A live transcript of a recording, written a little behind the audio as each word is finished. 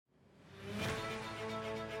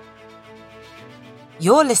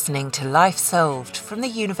You're listening to Life Solved from the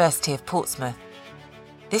University of Portsmouth.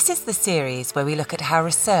 This is the series where we look at how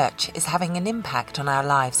research is having an impact on our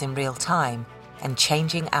lives in real time and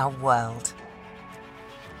changing our world.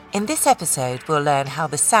 In this episode, we'll learn how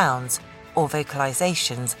the sounds, or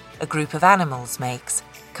vocalizations, a group of animals makes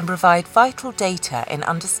can provide vital data in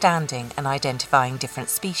understanding and identifying different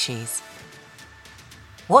species.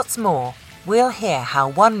 What's more, we'll hear how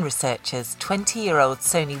one researcher's 20-year-old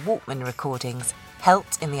Sony Walkman recordings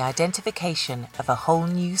helped in the identification of a whole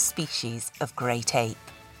new species of great ape.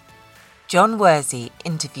 John Worsey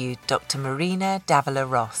interviewed Dr. Marina Davila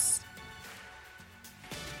Ross.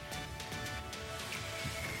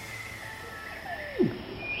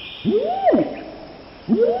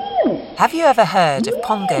 Have you ever heard of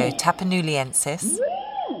Pongo tapanuliensis?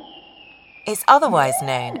 It's otherwise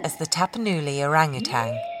known as the Tapanuli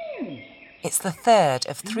orangutan. It's the third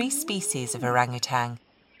of 3 species of orangutan,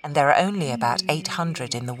 and there are only about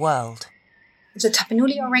 800 in the world. The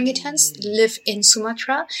Tapanuli orangutans live in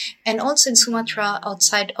Sumatra, and also in Sumatra,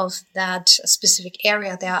 outside of that specific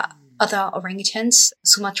area, there are other orangutans,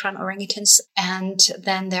 Sumatran orangutans, and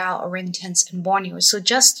then there are orangutans in Borneo. So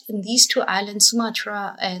just in these 2 islands,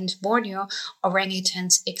 Sumatra and Borneo,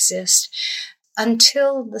 orangutans exist.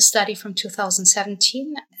 Until the study from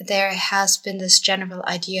 2017, there has been this general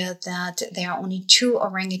idea that there are only 2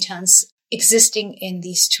 orangutans existing in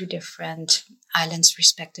these 2 different islands,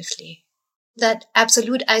 respectively. That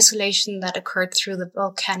absolute isolation that occurred through the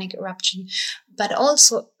volcanic eruption, but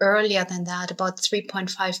also earlier than that, about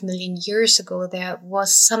 3.5 million years ago, there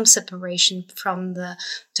was some separation from the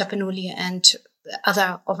Tapanuli and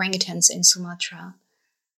other orangutans in Sumatra.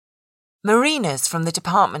 Marina's from the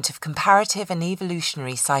Department of Comparative and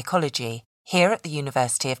Evolutionary Psychology here at the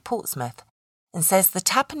University of Portsmouth and says the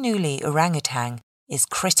Tapanuli orangutan is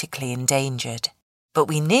critically endangered. But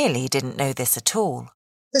we nearly didn't know this at all.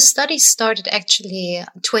 The study started actually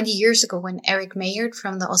 20 years ago when Eric Mayard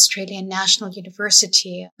from the Australian National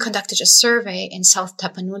University conducted a survey in South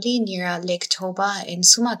Tapanuli near Lake Toba in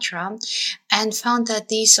Sumatra and found that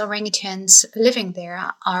these orangutans living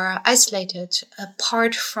there are isolated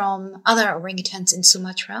apart from other orangutans in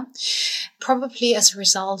Sumatra, probably as a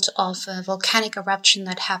result of a volcanic eruption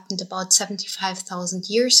that happened about 75,000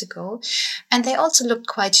 years ago. And they also looked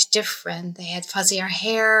quite different. They had fuzzier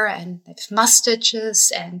hair and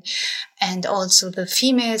mustaches, and also the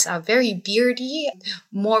females are very beardy,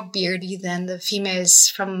 more beardy than the females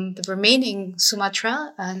from the remaining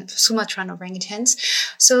Sumatran orangutans.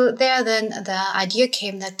 So there then the idea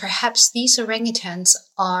came that perhaps these orangutans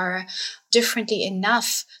are differently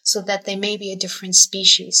enough so that they may be a different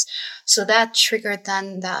species. So that triggered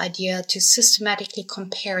then the idea to systematically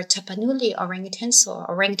compare Tapanuli orangutans, or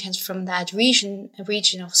orangutans from that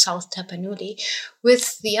region of South Tapanuli,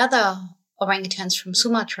 with the other orangutans from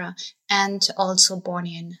Sumatra and also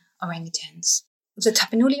Bornean orangutans. The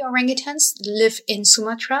Tapanuli orangutans live in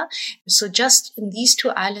Sumatra, so just in these 2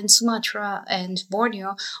 islands, Sumatra and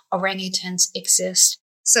Borneo, orangutans exist.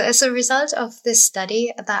 So as a result of this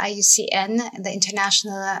study, the IUCN, the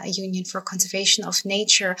International Union for Conservation of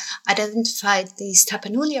Nature, identified these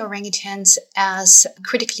Tapanuli orangutans as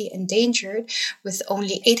critically endangered, with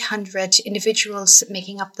only 800 individuals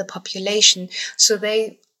making up the population. So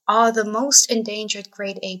they are the most endangered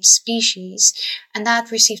great ape species, and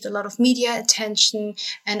that received a lot of media attention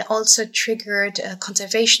and also triggered a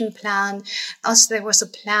conservation plan. Also, there was a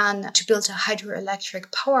plan to build a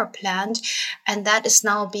hydroelectric power plant, and that is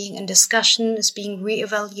now being in discussion, is being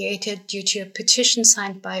reevaluated due to a petition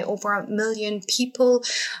signed by over 1 million people,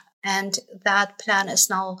 and that plan is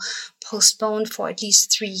now postponed for at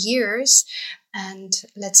least 3 years, and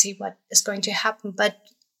let's see what is going to happen. But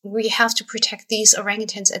we have to protect these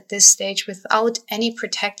orangutans at this stage without any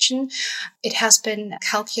protection. It has been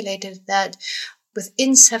calculated that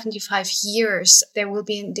within 75 years, there will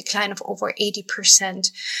be a decline of over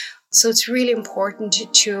 80%. So it's really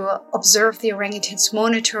important to observe the orangutans,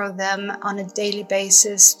 monitor them on a daily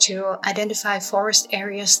basis, to identify forest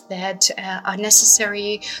areas that are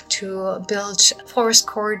necessary, to build forest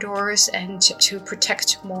corridors, and to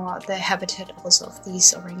protect more the habitat also of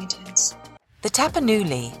these orangutans. The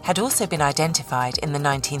Tapanuli had also been identified in the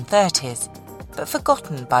 1930s, but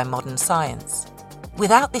forgotten by modern science.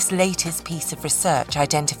 Without this latest piece of research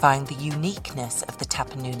identifying the uniqueness of the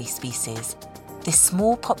Tapanuli species, this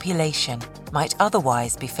small population might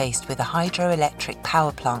otherwise be faced with a hydroelectric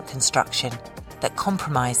power plant construction that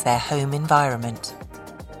compromised their home environment.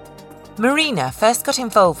 Marina first got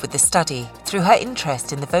involved with the study through her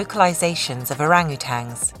interest in the vocalizations of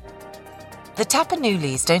orangutans. The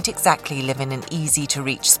Tapanulis don't exactly live in an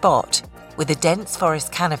easy-to-reach spot. With a dense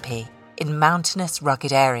forest canopy, in mountainous,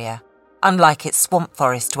 rugged area, unlike its swamp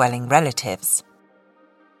forest-dwelling relatives.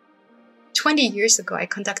 20 years ago, I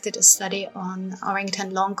conducted a study on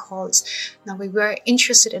orangutan long calls. Now, we were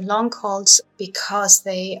interested in long calls because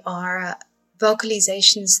they are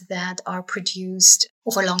vocalizations that are produced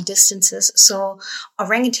over long distances. So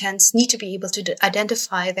orangutans need to be able to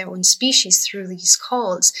identify their own species through these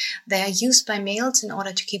calls. They are used by males in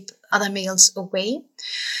order to keep other males away.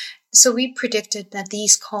 So we predicted that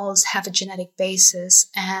these calls have a genetic basis.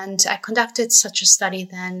 And I conducted such a study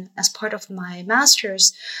then as part of my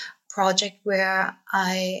master's project, where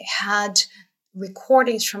I had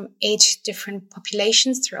recordings from 8 different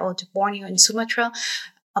populations throughout Borneo and Sumatra,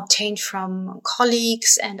 obtained from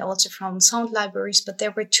colleagues and also from sound libraries. But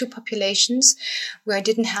there were 2 populations where I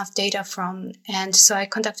didn't have data from. And so I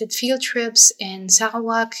conducted field trips in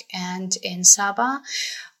Sarawak and in Sabah.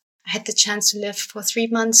 I had the chance to live for 3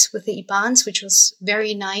 months with the Ibans, which was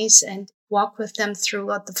very nice, and walk with them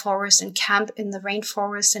throughout the forest and camp in the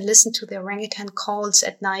rainforest and listen to the orangutan calls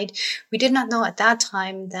at night. We did not know at that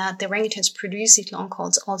time that the orangutans produce these long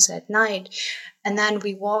calls also at night. And then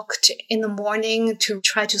we walked in the morning to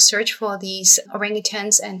try to search for these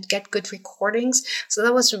orangutans and get good recordings. So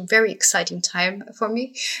that was a very exciting time for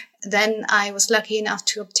me. Then I was lucky enough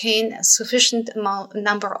to obtain a sufficient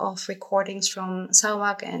number of recordings from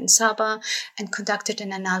Sarawak and Sabah and conducted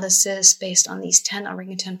an analysis based on these 10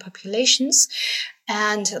 orangutan populations.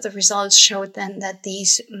 And the results showed then that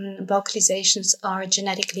these vocalizations are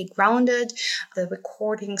genetically grounded. The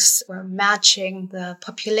recordings were matching the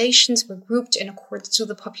populations, were grouped in accordance to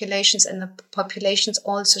the populations, and the populations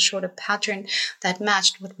also showed a pattern that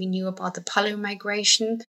matched what we knew about the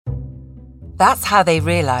polymigration. That's how they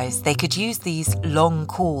realised they could use these long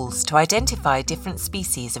calls to identify different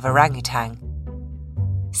species of orangutan.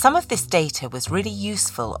 Some of this data was really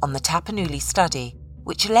useful on the Tapanuli study,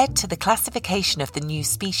 which led to the classification of the new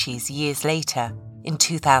species years later, in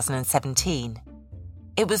 2017.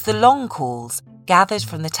 It was the long calls gathered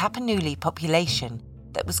from the Tapanuli population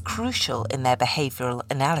that was crucial in their behavioural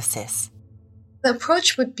analysis. The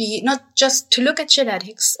approach would be not just to look at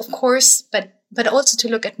genetics, of course, but also to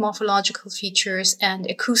look at morphological features and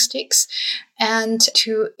acoustics, and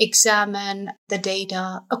to examine the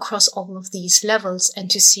data across all of these levels and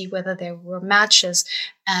to see whether there were matches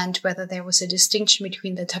and whether there was a distinction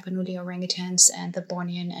between the Tapanuli orangutans and the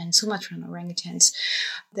Bornean and Sumatran orangutans.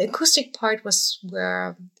 The acoustic part was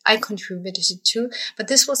where I contributed to, but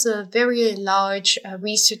this was a very large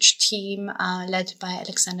research team led by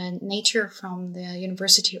Alexander Nature from the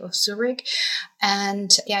University of Zurich,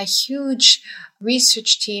 and a huge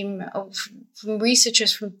research team of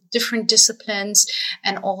researchers from different disciplines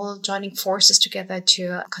and all joining forces together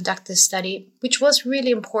to conduct this study, which was really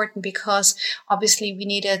important because obviously we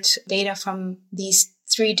needed data from these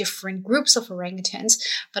 3 different groups of orangutans,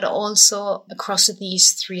 but also across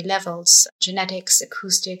these 3 levels: genetics,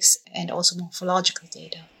 acoustics, and also morphological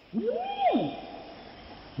data.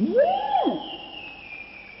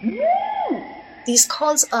 These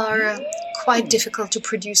calls are quite difficult to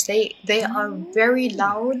produce. They are very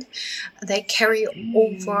loud. They carry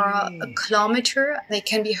over a kilometer. They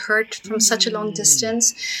can be heard from such a long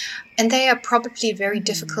distance, and they are probably very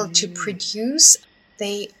difficult to produce.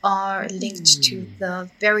 They are linked to the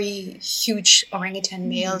very huge orangutan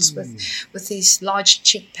males with these large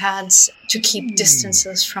cheek pads to keep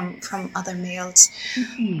distances from other males.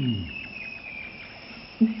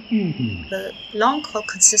 The long call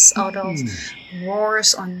consists out of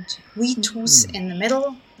roars on weetus in the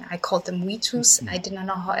middle. I called them weetus. I did not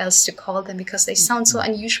know how else to call them because they sound so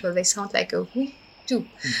unusual. They sound like a weetu.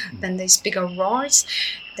 Then there's bigger roars.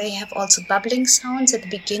 They have also bubbling sounds at the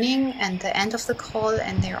beginning and the end of the call,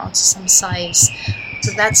 and there are also some sighs.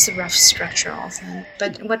 So that's the rough structure of them.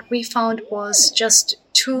 But what we found was just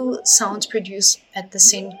 2 sounds produced at the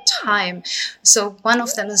same time. So one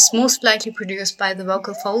of them is most likely produced by the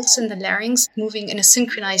vocal folds in the larynx moving in a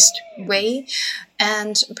synchronized way.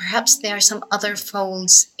 And perhaps there are some other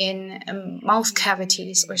folds in mouth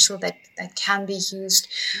cavities or so that can be used.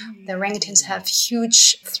 The orangutans have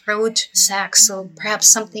huge throat sacs, so perhaps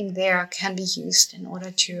something there can be used in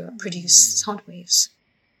order to produce sound waves.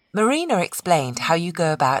 Marina explained how you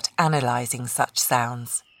go about analysing such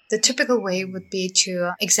sounds. The typical way would be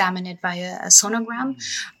to examine it via a sonogram.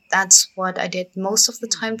 That's what I did most of the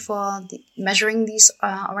time for measuring these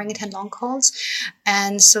orangutan long calls.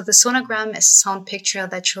 And so the sonogram is a sound picture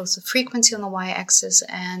that shows the frequency on the y-axis,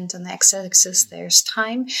 and on the x-axis there's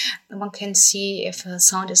time. And one can see if a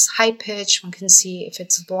sound is high-pitched, one can see if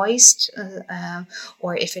it's voiced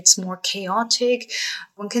or if it's more chaotic.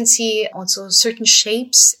 One can see also certain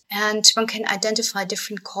shapes, and one can identify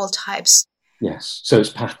different call types. Yes, so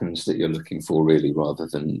it's patterns that you're looking for really, rather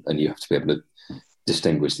than, and you have to be able to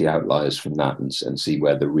distinguish the outliers from that and see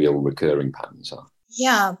where the real recurring patterns are.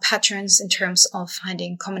 Yeah, patterns in terms of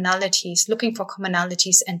finding commonalities, looking for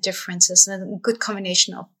commonalities and differences, and a good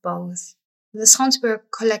combination of both. The sounds were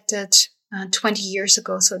collected 20 years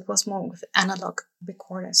ago, so it was more with analog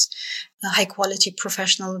recorders, a high-quality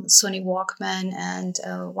professional Sony Walkman and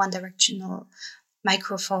a one-directional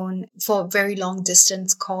microphone for very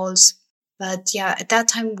long-distance calls. But yeah, at that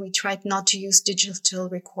time, we tried not to use digital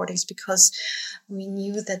recordings because we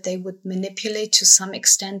knew that they would manipulate to some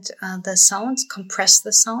extent the sounds, compress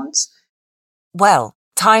the sounds. Well,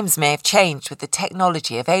 times may have changed with the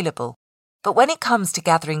technology available, but when it comes to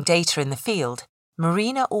gathering data in the field,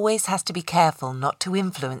 Marina always has to be careful not to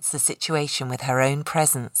influence the situation with her own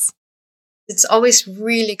presence. It's always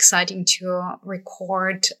really exciting to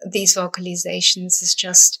record these vocalizations. It's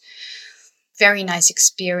just very nice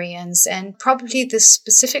experience. And probably this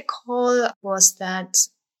specific call was that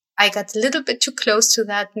I got a little bit too close to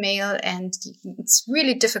that male, and it's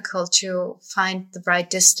really difficult to find the right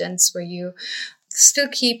distance where you still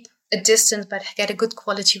keep a distance but get a good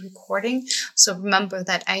quality recording. So remember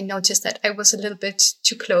that I noticed that I was a little bit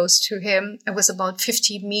too close to him. I was about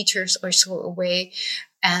 50 meters or so away,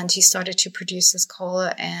 and he started to produce this call.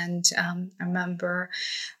 And I remember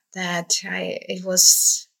that it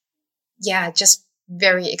was just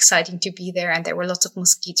very exciting to be there. And there were lots of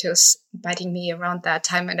mosquitoes biting me around that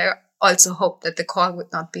time. And I also hoped that the call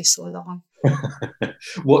would not be so long.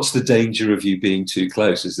 What's the danger of you being too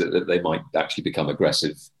close? Is that they might actually become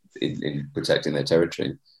aggressive in protecting their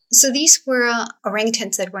territory? So these were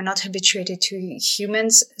orangutans that were not habituated to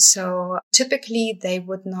humans. So typically they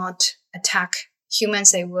would not attack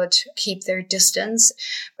humans, they would keep their distance.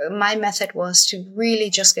 My method was to really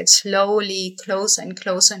just get slowly closer and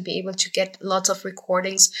closer and be able to get lots of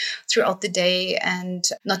recordings throughout the day and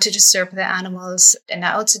not to disturb the animals. And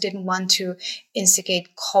I also didn't want to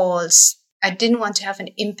instigate calls. I didn't want to have an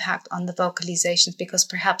impact on the vocalizations because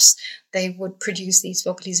perhaps they would produce these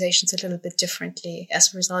vocalizations a little bit differently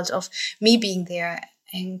as a result of me being there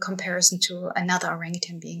in comparison to another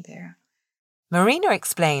orangutan being there. Marina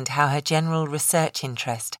explained how her general research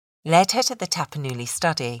interest led her to the Tapanuli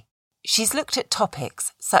study. She's looked at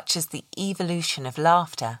topics such as the evolution of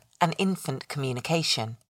laughter and infant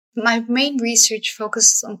communication. My main research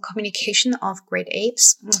focuses on communication of great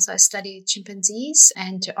apes. So I study chimpanzees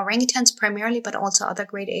and orangutans primarily, but also other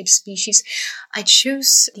great ape species. I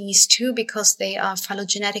choose these two because they are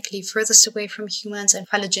phylogenetically furthest away from humans and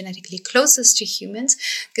phylogenetically closest to humans.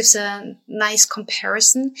 Gives a nice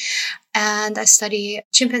comparison. And I study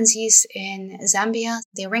chimpanzees in Zambia.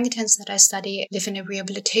 The orangutans that I study live in a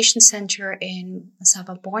rehabilitation center in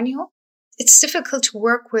Sabah, Borneo. It's difficult to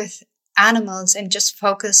work with animals and just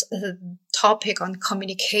focus a topic on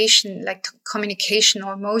communication, like communication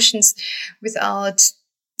or emotions, without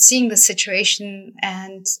seeing the situation.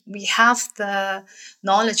 And we have the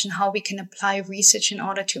knowledge on how we can apply research in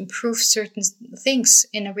order to improve certain things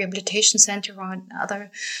in a rehabilitation center or in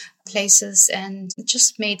other places. And it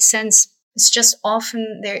just made sense. It's just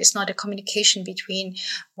often there is not a communication between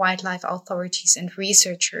wildlife authorities and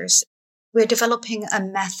researchers. We're developing a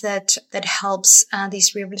method that helps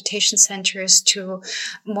these rehabilitation centers to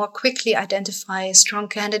more quickly identify strong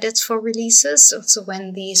candidates for releases. So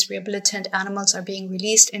when these rehabilitant animals are being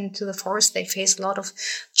released into the forest, they face a lot of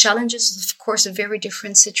challenges. Of course, a very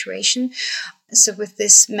different situation. So with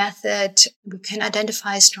this method, we can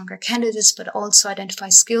identify stronger candidates, but also identify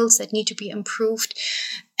skills that need to be improved.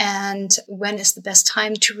 And when is the best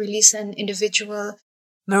time to release an individual?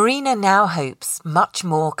 Marina now hopes much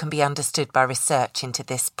more can be understood by research into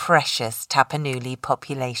this precious Tapanuli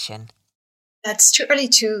population. That's too early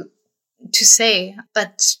to say,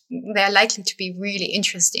 but they're likely to be really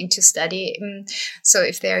interesting to study. So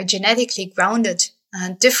if they're genetically grounded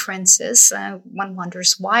differences, one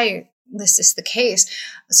wonders why this is the case.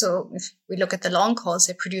 So if we look at the long calls,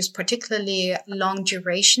 they produce particularly long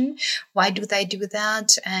duration. Why do they do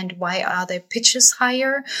that? And why are their pitches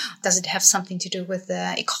higher? Does it have something to do with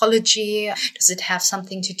the ecology? Does it have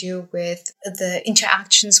something to do with the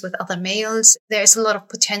interactions with other males? There's a lot of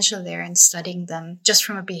potential there in studying them just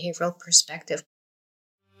from a behavioral perspective.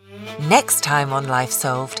 Next time on Life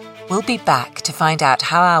Solved, We'll be back to find out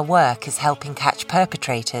how our work is helping catch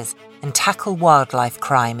perpetrators and tackle wildlife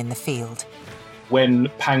crime in the field. When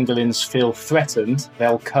pangolins feel threatened,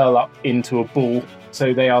 they'll curl up into a ball,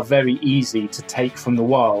 so they are very easy to take from the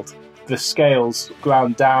wild. The scales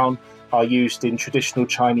ground down are used in traditional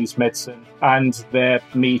Chinese medicine, and their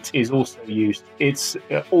meat is also used. It's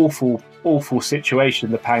an awful, awful situation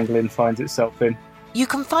the pangolin finds itself in. You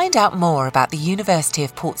can find out more about the University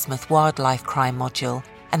of Portsmouth Wildlife Crime Module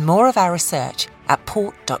and more of our research at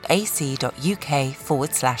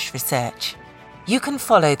port.ac.uk/research. You can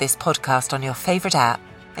follow this podcast on your favourite app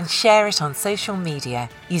and share it on social media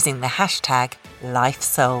using the hashtag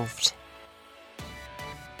LifeSolved.